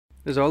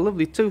There's our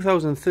lovely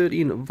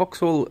 2013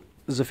 Vauxhall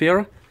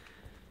Zafira.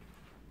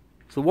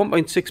 It's the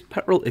 1.6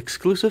 petrol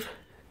exclusive.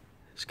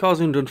 This car's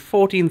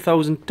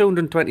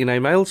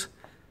 114,229 miles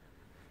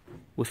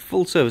with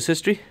full service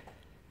history.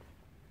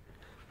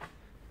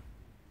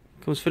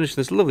 Comes finished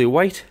in this lovely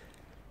white.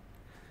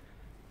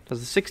 It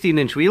has the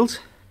 16-inch wheels,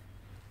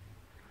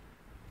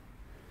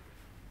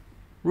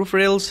 roof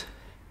rails.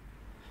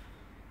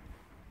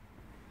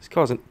 This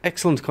car's in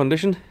excellent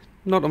condition,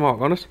 not a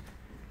mark on it.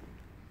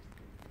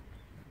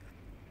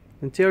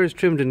 The interior is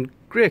trimmed in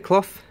grey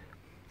cloth,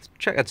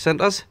 checkered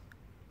centres.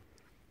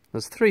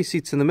 There's 3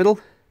 seats in the middle,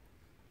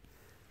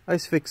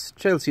 Isofix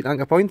child seat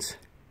anchor points,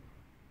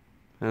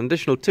 an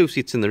additional 2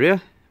 seats in the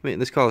rear, making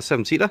this car a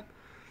 7-seater.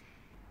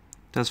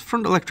 It has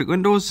front electric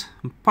windows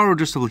and power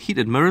adjustable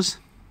heated mirrors,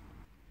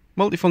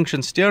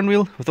 multifunction steering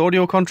wheel with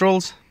audio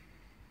controls,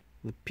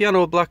 the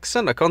piano black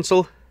centre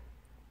console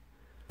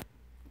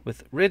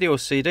with radio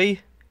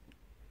CD,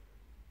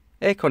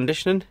 air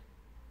conditioning.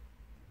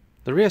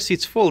 The rear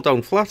seats fold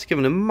down flat,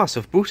 giving a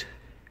massive boot.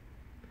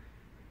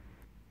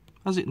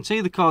 As you can see,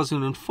 the car's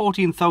in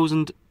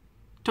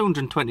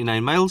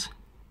 14,229 miles.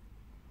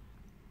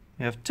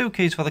 We have 2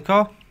 keys for the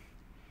car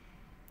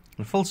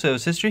and full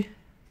service history.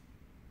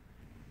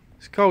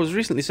 This car was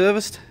recently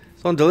serviced,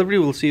 so on delivery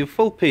we'll see a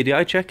full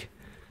PDI check,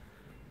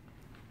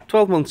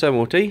 12 months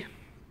MOT,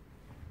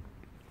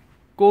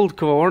 gold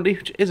cover warranty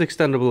which is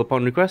extendable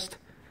upon request,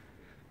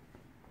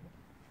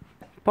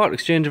 part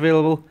exchange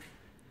available,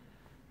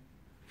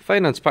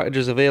 finance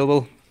packages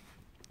available.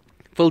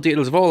 Full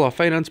details of all our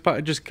finance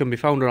packages can be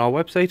found on our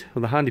website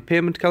with a handy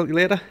payment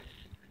calculator.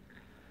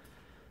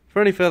 For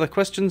any further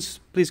questions,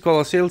 please call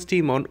our sales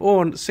team on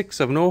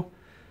 01670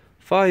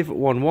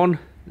 511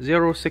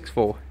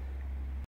 064.